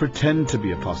only pretend to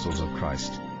be apostles of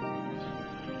Christ.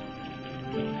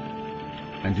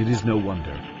 And it is no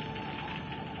wonder.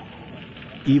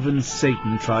 Even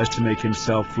Satan tries to make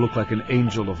himself look like an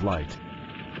angel of light.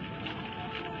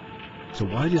 So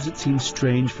why does it seem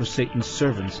strange for Satan's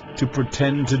servants to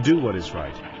pretend to do what is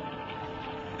right?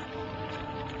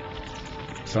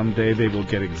 Someday they will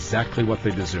get exactly what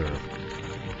they deserve.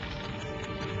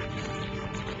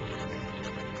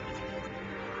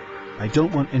 I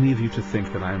don't want any of you to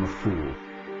think that I am a fool.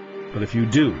 But if you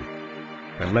do,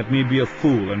 then let me be a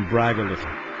fool and brag a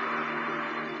little.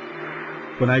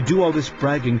 When I do all this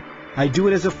bragging, I do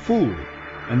it as a fool,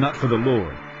 and not for the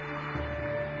Lord.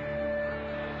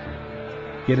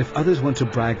 Yet if others want to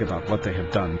brag about what they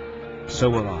have done, so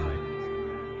will I.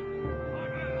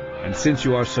 And since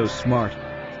you are so smart,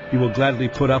 you will gladly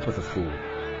put up with a fool.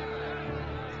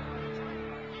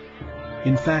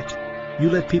 In fact, you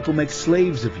let people make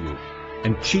slaves of you,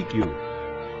 and cheat you,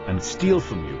 and steal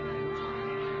from you.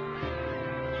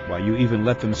 Why, you even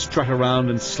let them strut around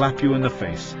and slap you in the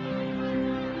face.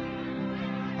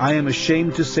 I am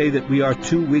ashamed to say that we are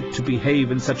too weak to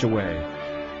behave in such a way.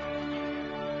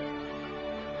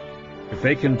 If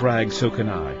they can brag, so can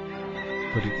I.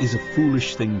 But it is a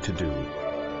foolish thing to do.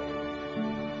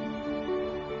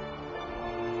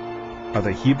 Are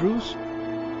they Hebrews?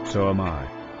 So am I.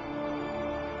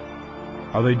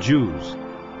 Are they Jews?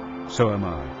 So am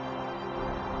I.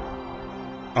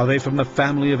 Are they from the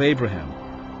family of Abraham?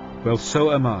 Well,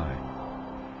 so am I.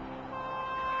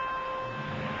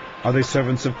 Are they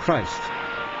servants of Christ?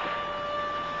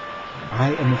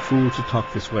 I am a fool to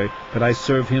talk this way, but I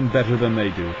serve Him better than they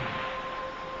do.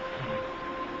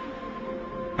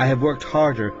 I have worked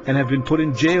harder and have been put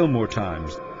in jail more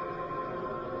times.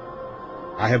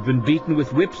 I have been beaten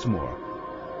with whips more,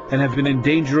 and have been in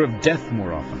danger of death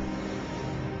more often.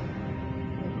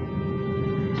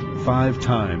 5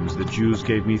 times the Jews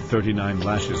gave me 39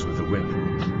 lashes with a whip.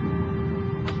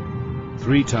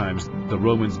 3 times the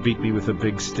Romans beat me with a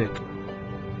big stick.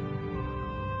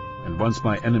 And once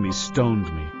my enemies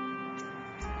stoned me.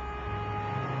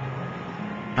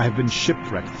 I have been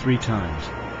shipwrecked 3 times,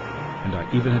 and I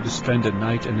even had to spend a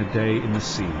night and a day in the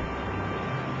sea.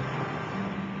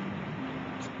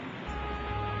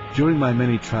 During my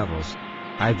many travels,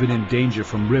 I have been in danger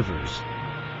from rivers,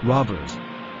 robbers,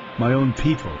 my own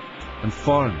people, and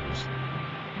foreigners.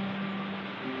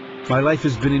 My life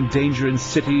has been in danger in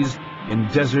cities, in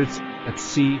deserts, at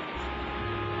sea,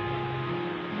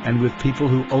 and with people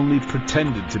who only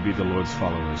pretended to be the Lord's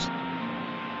followers.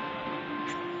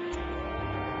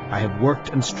 I have worked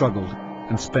and struggled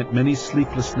and spent many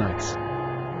sleepless nights.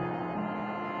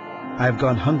 I have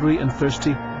gone hungry and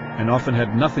thirsty and often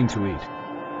had nothing to eat.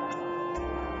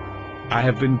 I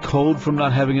have been cold from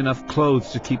not having enough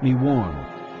clothes to keep me warm.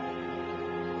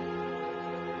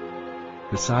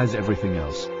 Besides everything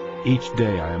else, each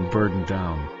day I am burdened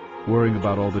down, worrying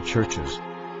about all the churches.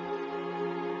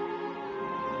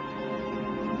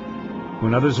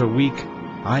 When others are weak,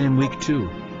 I am weak too.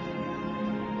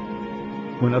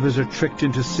 When others are tricked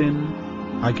into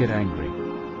sin, I get angry.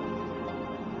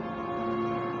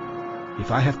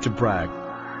 If I have to brag,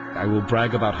 I will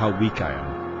brag about how weak I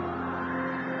am.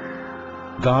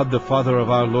 God, the Father of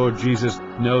our Lord Jesus,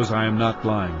 knows I am not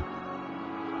lying.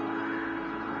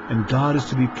 And God is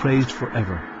to be praised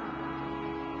forever.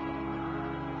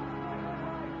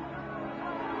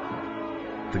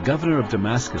 The governor of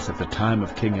Damascus at the time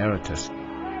of King Aretas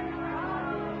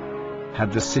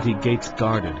had the city gates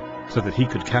guarded so that he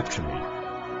could capture me.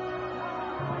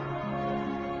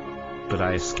 But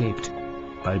I escaped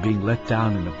by being let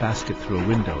down in a basket through a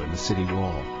window in the city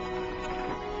wall.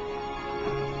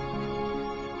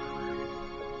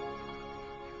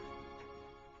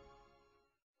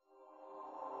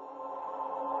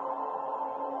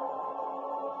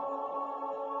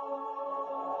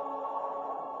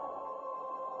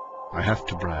 I have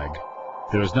to brag.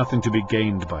 There is nothing to be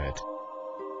gained by it.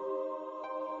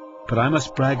 But I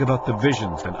must brag about the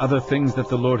visions and other things that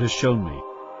the Lord has shown me.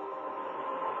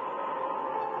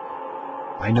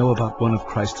 I know about one of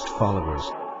Christ's followers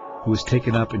who was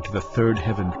taken up into the third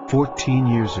heaven 14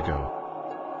 years ago.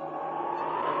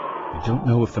 I don't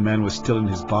know if the man was still in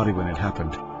his body when it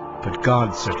happened, but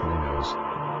God certainly knows.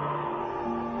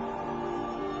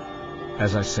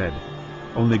 As I said,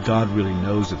 only God really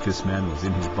knows if this man was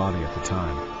in his body at the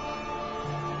time.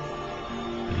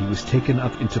 But he was taken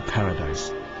up into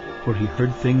paradise, where he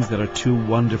heard things that are too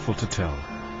wonderful to tell.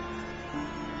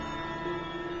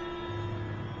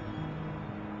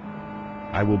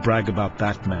 I will brag about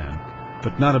that man,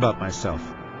 but not about myself,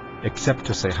 except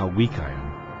to say how weak I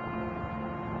am.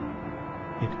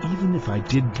 Yet even if I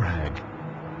did brag,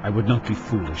 I would not be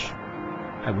foolish.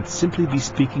 I would simply be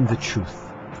speaking the truth.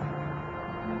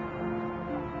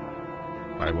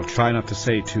 I will try not to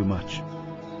say too much.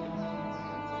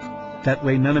 That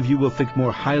way none of you will think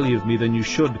more highly of me than you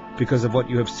should because of what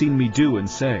you have seen me do and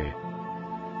say.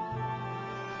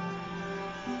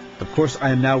 Of course, I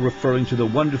am now referring to the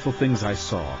wonderful things I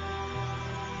saw.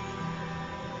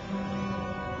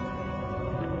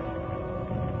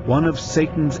 One of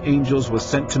Satan's angels was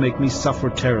sent to make me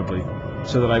suffer terribly,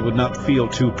 so that I would not feel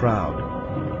too proud.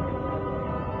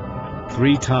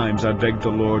 3 times I begged the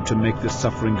Lord to make this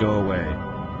suffering go away.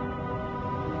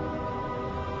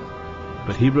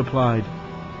 But he replied,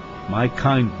 "My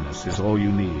kindness is all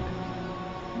you need.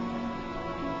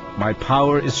 My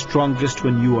power is strongest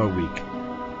when you are weak."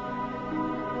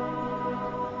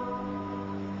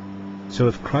 So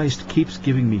if Christ keeps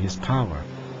giving me his power,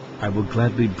 I will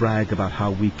gladly brag about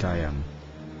how weak I am.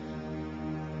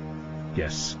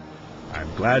 Yes, I am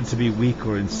glad to be weak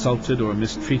or insulted or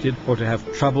mistreated or to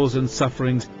have troubles and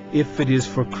sufferings if it is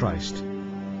for Christ.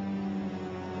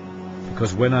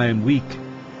 Because when I am weak,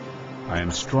 I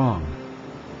am strong.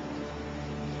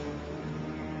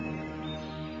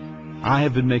 I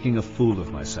have been making a fool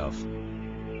of myself.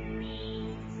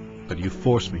 But you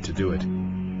forced me to do it,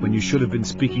 when you should have been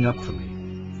speaking up for me.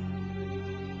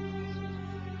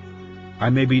 I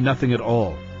may be nothing at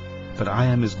all, but I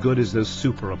am as good as those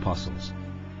super apostles.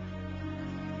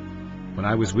 When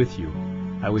I was with you,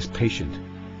 I was patient,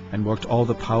 and worked all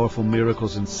the powerful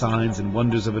miracles and signs and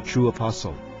wonders of a true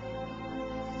apostle.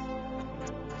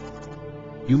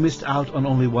 You missed out on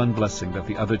only one blessing that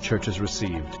the other churches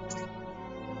received.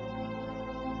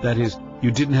 That is,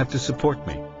 you didn't have to support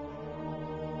me.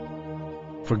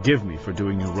 Forgive me for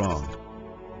doing you wrong.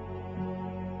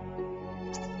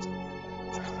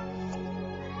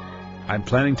 I'm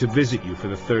planning to visit you for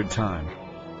the 3rd time,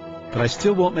 but I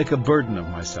still won't make a burden of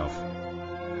myself.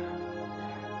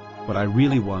 What I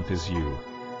really want is you,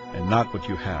 and not what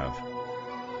you have.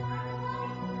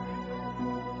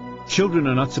 Children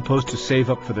are not supposed to save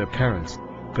up for their parents,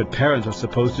 but parents are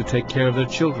supposed to take care of their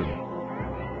children.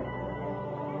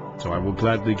 So I will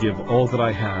gladly give all that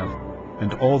I have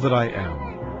and all that I am.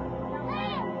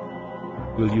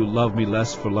 Will you love me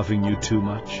less for loving you too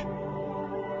much?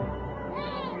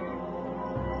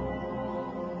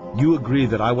 You agree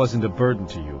that I wasn't a burden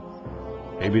to you.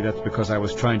 Maybe that's because I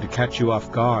was trying to catch you off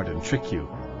guard and trick you.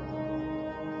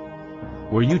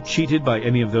 Were you cheated by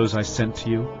any of those I sent to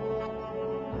you?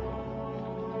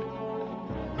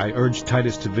 I urged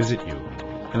Titus to visit you,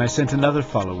 and I sent another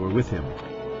follower with him.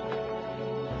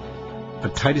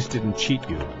 But Titus didn't cheat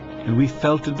you, and we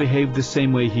felt and behaved the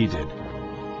same way he did.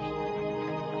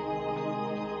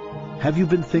 Have you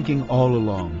been thinking all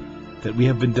along that we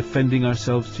have been defending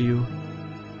ourselves to you?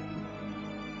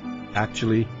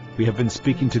 Actually, we have been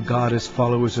speaking to God as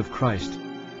followers of Christ.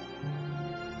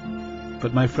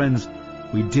 But my friends,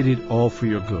 we did it all for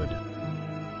your good.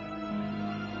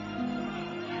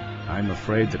 I'm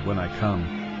afraid that when I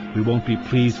come, we won't be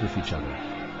pleased with each other.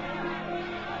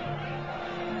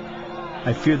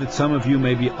 I fear that some of you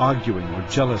may be arguing or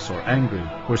jealous or angry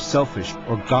or selfish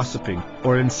or gossiping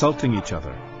or insulting each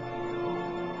other.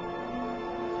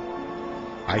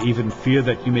 I even fear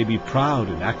that you may be proud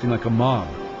and acting like a mob.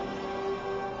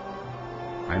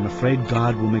 I'm afraid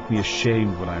God will make me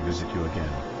ashamed when I visit you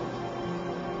again.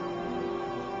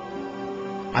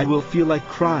 I will feel like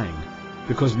crying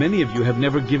because many of you have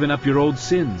never given up your old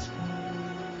sins.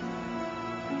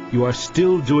 You are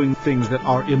still doing things that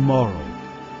are immoral,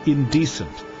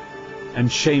 indecent,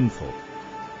 and shameful.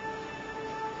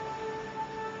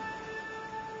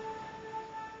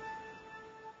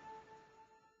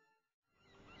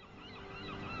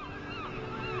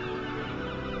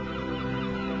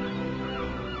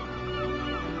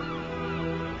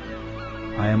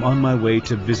 I am on my way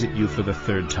to visit you for the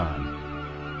third time.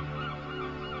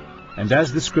 And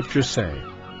as the Scriptures say,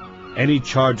 any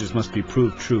charges must be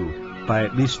proved true by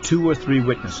at least 2 or 3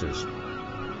 witnesses.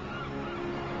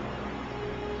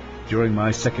 During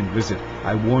my second visit,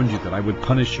 I warned you that I would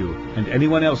punish you and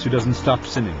anyone else who doesn't stop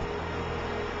sinning.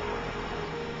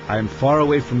 I am far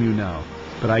away from you now,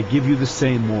 but I give you the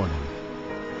same warning.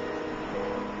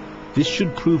 This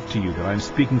should prove to you that I am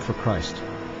speaking for Christ.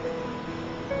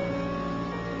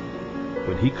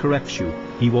 When he corrects you,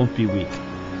 he won't be weak.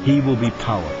 He will be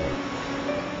powerful.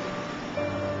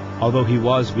 Although he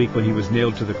was weak when he was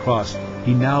nailed to the cross,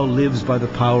 he now lives by the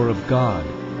power of God.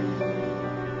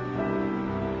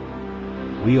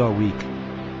 We are weak,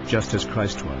 just as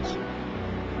Christ was.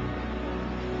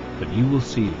 But you will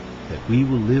see that we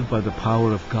will live by the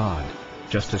power of God,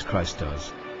 just as Christ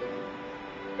does.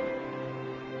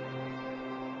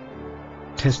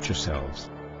 Test yourselves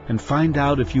and find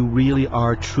out if you really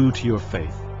are true to your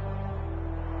faith.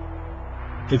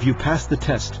 If you pass the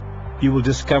test, you will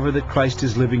discover that Christ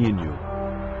is living in you.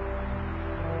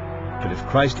 But if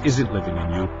Christ isn't living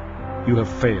in you, you have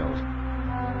failed.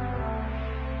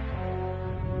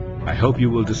 I hope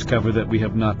you will discover that we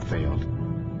have not failed.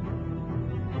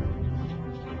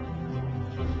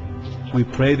 We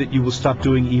pray that you will stop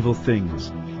doing evil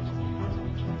things.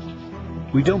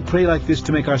 We don't pray like this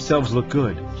to make ourselves look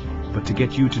good, but to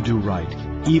get you to do right,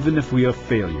 even if we are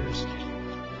failures.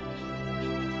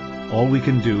 All we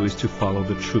can do is to follow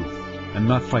the truth and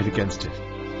not fight against it.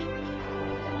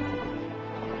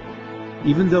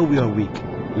 Even though we are weak,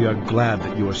 we are glad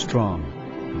that you are strong,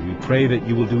 and we pray that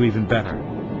you will do even better.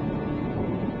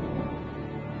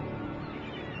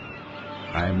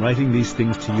 I am writing these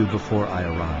things to you before I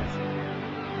arrive.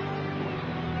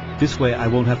 This way I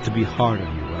won't have to be hard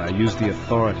on you when I use the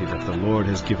authority that the Lord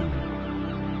has given me.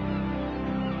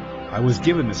 I was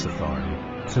given this authority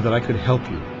so that I could help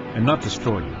you and not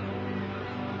destroy you.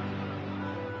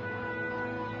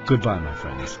 Goodbye, my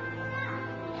friends.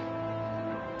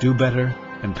 Do better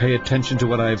and pay attention to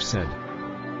what I have said.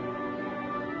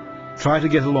 Try to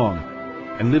get along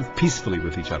and live peacefully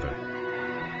with each other.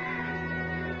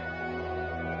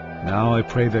 Now I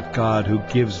pray that God, who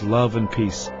gives love and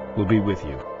peace, will be with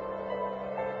you.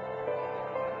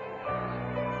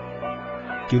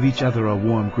 Give each other a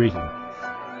warm greeting.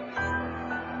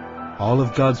 All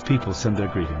of God's people send their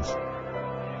greetings.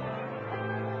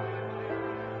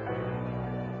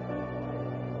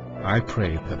 I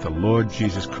pray that the Lord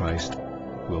Jesus Christ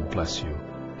will bless you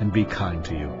and be kind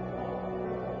to you.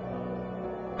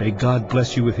 May God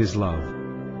bless you with his love,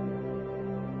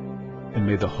 and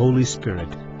may the Holy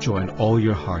Spirit join all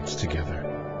your hearts together.